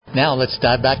Now let's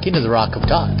dive back into the Rock of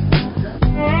Talk.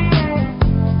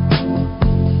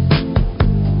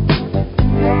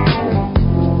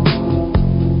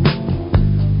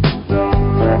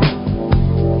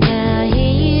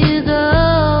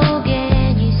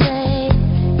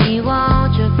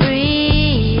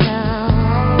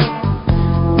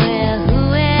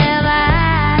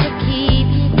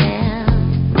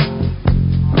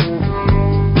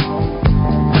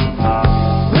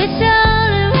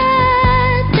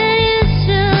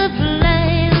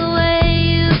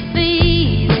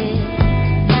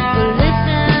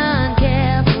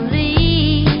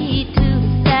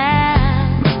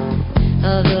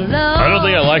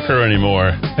 Her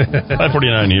anymore.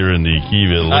 549 here in the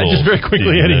Keyville. Just very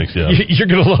quickly, Eddie, you're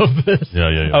going to love this.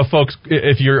 Yeah. Folks,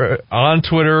 if you're on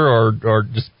Twitter or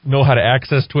just know how to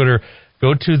access Twitter,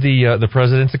 go to the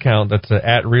president's account. That's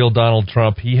at Real Donald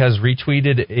Trump. He has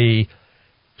retweeted a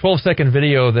 12-second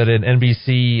video that an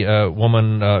NBC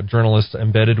woman journalist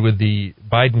embedded with the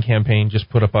Biden campaign just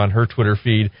put up on her Twitter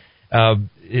feed.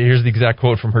 Here's the exact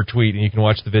quote from her tweet, and you can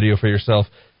watch the video for yourself.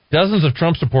 Dozens of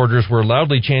Trump supporters were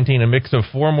loudly chanting a mix of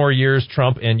 4 more years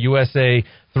Trump and USA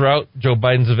throughout Joe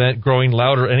Biden's event, growing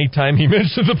louder anytime he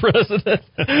mentioned the president.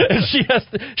 And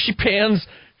she pans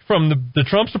from the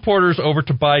Trump supporters over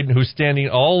to Biden, who's standing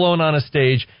all alone on a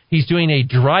stage. He's doing a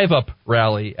drive-up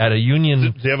rally at a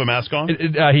union. Does he have a mask on?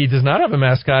 He does not have a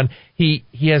mask on. He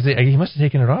must have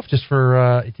taken it off just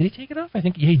for. Did he take it off? I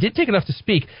think he did take it off to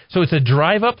speak. So it's a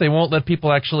drive-up. They won't let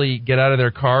people actually get out of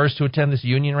their cars to attend this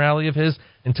union rally of his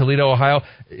in Toledo, Ohio.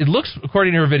 It looks,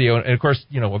 according to her video, and of course,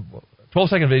 a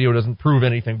 12-second video doesn't prove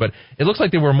anything, but it looks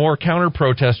like there were more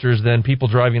counter-protesters than people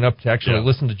driving up to actually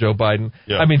listen to Joe Biden.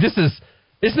 Yeah. I mean,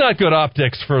 it's not good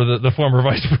optics for the former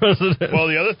vice president. Well,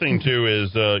 the other thing, too,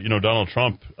 is, Donald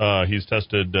Trump, he's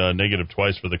tested negative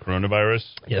twice for the coronavirus.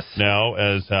 Yes. Now,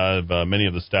 as have many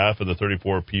of the staff of the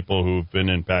 34 people who've been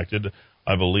impacted.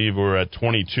 I believe we're at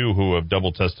 22 who have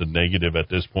double-tested negative at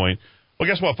this point. Well,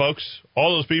 guess what, folks?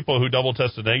 All those people who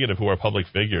double-tested negative who are public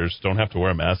figures don't have to wear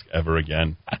a mask ever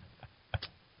again.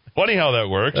 Funny how that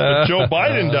works. But Joe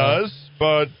Biden does,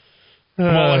 but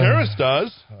Kamala Harris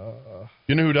does.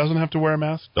 You know who doesn't have to wear a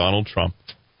mask? Donald Trump.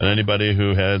 And anybody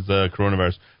who has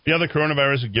coronavirus. If you have the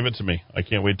coronavirus, give it to me. I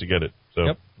can't wait to get it.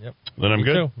 So Yep. Then I'm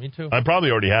good. Me too. I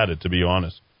probably already had it, to be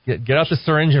honest. Get out the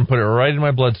syringe and put it right in my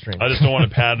bloodstream. I just don't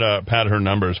want to pad her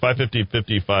numbers.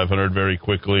 550-500 very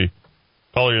quickly.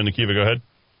 Caller, you're in the Kiva. Go ahead.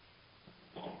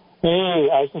 Hey,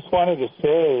 I just wanted to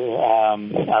say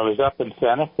I was up in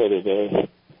Santa Fe today.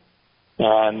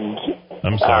 And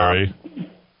I'm sorry.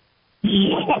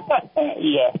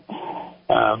 Yeah.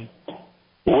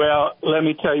 Well, let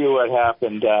me tell you what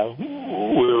happened.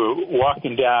 We were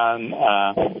walking down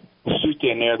the street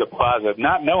there near the plaza,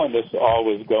 not knowing this all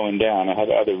was going down. I had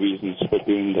other reasons for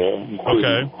being there.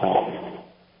 Okay.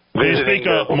 Can you speak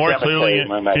more clearly?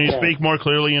 Can you speak more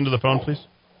clearly into the phone, please?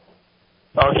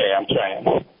 Okay, I'm trying.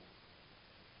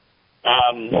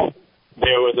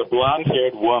 There was a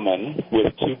blonde-haired woman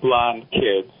with 2 blonde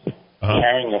kids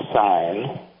carrying a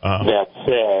sign that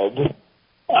said,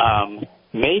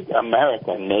 "Make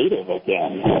America Native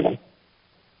Again."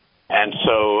 And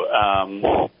so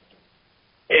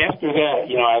after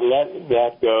that, I let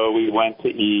that go. We went to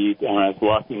eat, and I was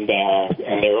walking back,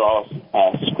 and they were all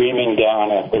screaming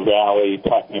down at the rally,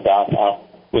 talking about how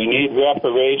we need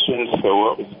reparations for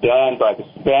what was done by the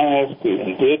Spanish, the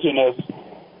indigenous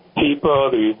people,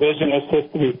 the revisionist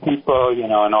history people,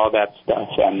 and all that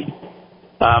stuff. And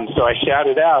so I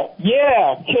shouted out,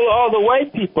 "Yeah, kill all the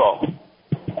white people."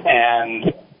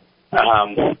 And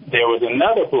there was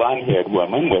another blonde-haired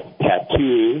woman with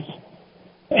tattoos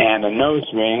and a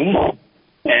nose ring,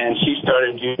 and she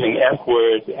started using F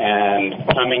words and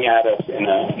coming at us in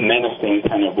a menacing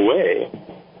kind of way.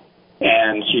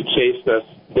 And she chased us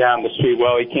down the street.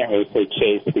 Well, you can't really say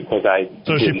chase because I.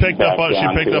 So she picked up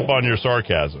on your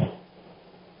sarcasm.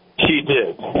 She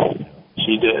did.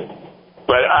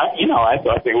 But I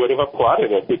thought they would have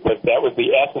applauded it because that was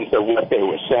the essence of what they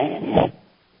were saying.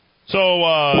 So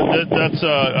that's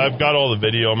I've got all the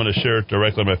video. I'm going to share it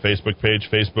directly on my Facebook page,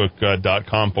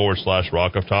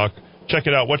 facebook.com/Rock of Talk. Check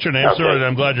it out. What's your name, sir? And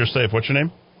I'm glad you're safe. What's your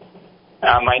name?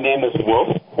 My name is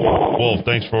Wolf. Wolf,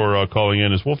 thanks for calling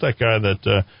in. Is Wolf that guy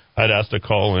that I'd asked to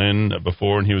call in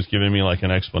before, and he was giving me like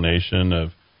an explanation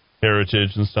of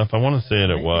heritage and stuff? I want to say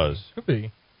it was. Could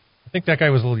be. I think that guy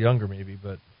was a little younger maybe,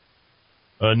 but...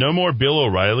 no more Bill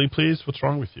O'Reilly, please. What's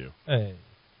wrong with you? Hey.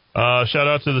 Shout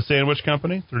out to the Sandwich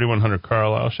Company, 3100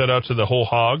 Carlisle. Shout out to the Whole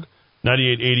Hog,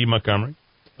 9880 Montgomery.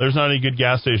 There's not any good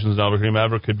gas stations in Albuquerque.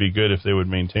 Maverick could be good if they would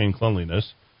maintain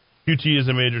cleanliness. QT is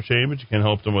a major chain, but you can't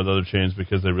help them with other chains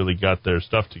because they really got their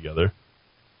stuff together.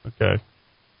 Okay.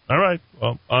 All right.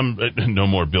 Well, I'm no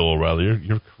more Bill O'Reilly.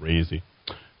 You're crazy.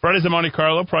 Fridays at Monte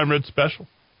Carlo, prime rib special.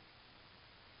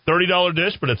 $30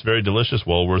 dish, but it's very delicious.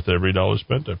 Well worth every dollar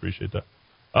spent. I appreciate that.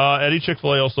 Eddie,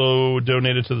 Chick-fil-A also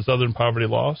donated to the Southern Poverty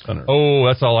Law Center. Oh,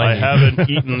 that's all I need. I haven't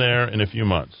eaten there in a few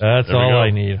months. That's all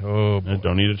I need. Oh, boy.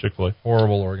 Don't eat a Chick-fil-A.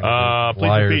 Horrible organization. Please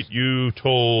Liars. repeat. You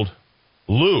told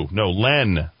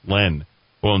Len,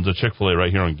 who owns a Chick-fil-A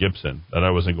right here on Gibson, that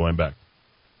I wasn't going back.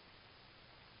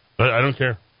 But I don't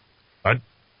care.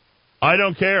 I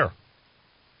don't care.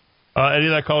 Eddie,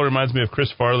 that call reminds me of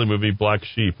Chris Farley movie Black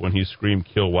Sheep when he screamed,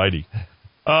 "Kill Whitey."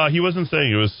 He wasn't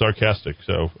saying it was sarcastic,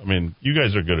 so, I mean, you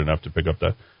guys are good enough to pick up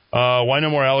that. Why no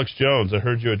more Alex Jones? I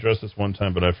heard you address this one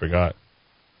time, but I forgot.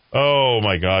 Oh,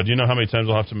 my God. You know how many times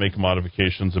I'll have to make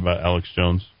modifications about Alex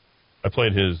Jones? I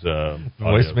played his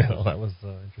voicemail. That was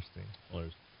interesting.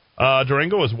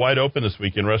 Durango was wide open this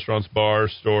weekend. Restaurants,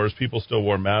 bars, stores. People still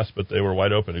wore masks, but they were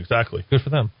wide open. Exactly. Good for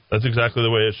them. That's exactly the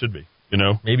way it should be. You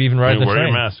know? Maybe even ride the wear train.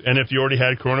 Your mask. And if you already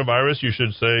had coronavirus, you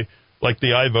should say, like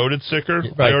the I voted sticker,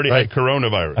 right, I already had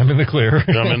coronavirus. I'm in the clear.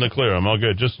 I'm in the clear. I'm all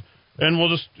good. And we'll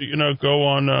just, go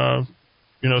on,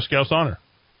 Scouts Honor.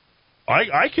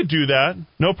 I could do that.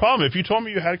 No problem. If you told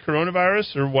me you had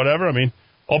coronavirus or whatever, I mean,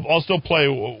 I'll still play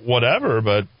whatever,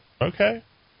 but okay.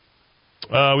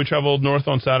 We traveled north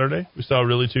on Saturday. We saw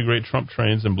really two great Trump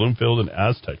trains in Bloomfield and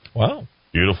Aztec. Wow.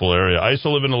 Beautiful area. I used to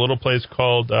live in a little place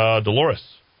called Dolores.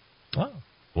 Oh.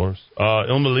 Dolores.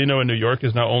 Il Molino in New York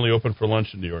is now only open for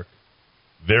lunch in New York.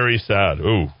 Very sad.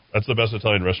 Ooh, that's the best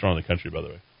Italian restaurant in the country, by the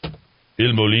way.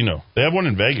 Il Molino. They have one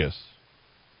in Vegas.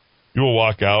 You will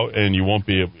walk out and you won't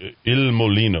be... Il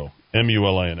Molino.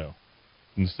 M-U-L-I-N-O.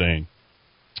 Insane.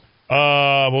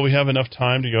 Well, we have enough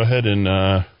time to go ahead and...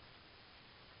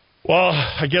 Well,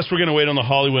 I guess we're going to wait on the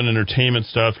Hollywood entertainment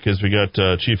stuff because we got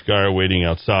Chief Geyer waiting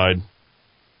outside.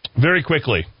 Very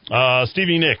quickly,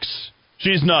 Stevie Nicks.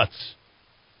 She's nuts.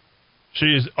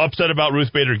 She's upset about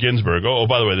Ruth Bader Ginsburg. Oh,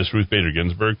 by the way, this Ruth Bader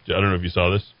Ginsburg, I don't know if you saw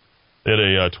this. They had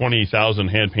a 20,000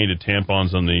 hand-painted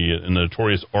tampons in the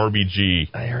notorious RBG.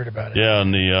 I heard about it. Yeah,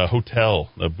 in the hotel,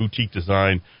 the boutique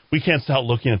design. We can't stop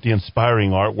looking at the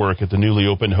inspiring artwork at the newly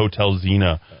opened Hotel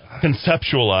Xena,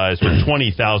 conceptualized with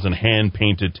 20,000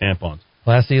 hand-painted tampons.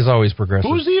 Classy is always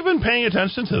progressive. Who's even paying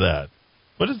attention to that?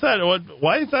 What is that?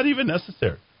 Why is that even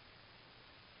necessary?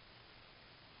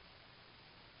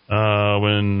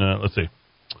 Let's see.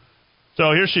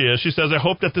 So here she is. She says, I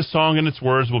hope that this song and its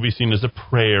words will be seen as a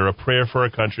prayer for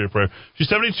a country, a prayer. She's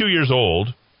 72 years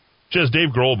old. She has Dave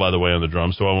Grohl, by the way, on the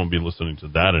drums, so I won't be listening to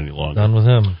that any longer. Done with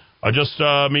him. I just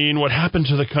mean what happened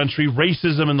to the country.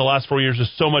 Racism in the last 4 years is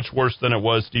so much worse than it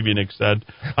was, Stevie Nicks said.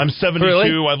 I'm 72.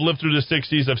 Really? I've lived through the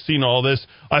 60s. I've seen all this.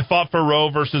 I fought for Roe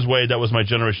versus Wade. That was my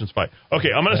generation's fight.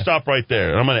 Okay, I'm going to stop right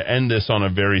there, and I'm going to end this on a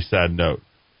very sad note.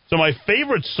 So my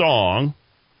favorite song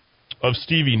of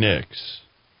Stevie Nicks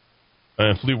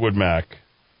and Fleetwood Mac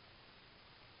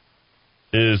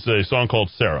is a song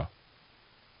called Sarah.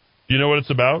 Do you know what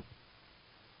it's about?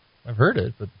 I've heard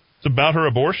it, but... It's about her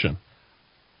abortion.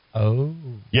 Oh.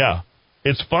 Yeah.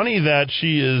 It's funny that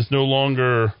she is no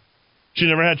longer... She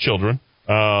never had children.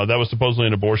 That was supposedly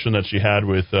an abortion that she had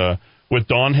with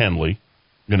Dawn Henley,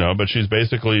 but she's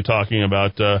basically talking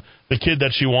about the kid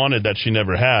that she wanted that she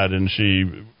never had, and she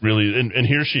really... And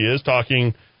here she is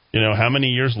talking... how many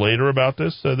years later about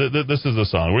this? This is the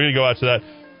song. We're going to go out to that.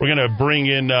 We're going to bring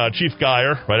in Chief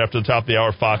Geyer right after the top of the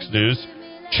hour, Fox News.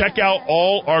 Check out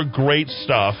all our great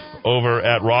stuff over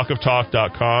at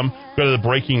rockoftalk.com. Go to the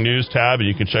breaking news tab, and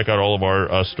you can check out all of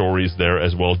our stories there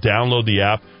as well. Download the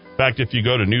app. In fact, if you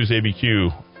go to News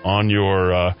ABQ on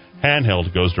your handheld,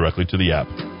 it goes directly to the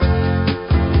app.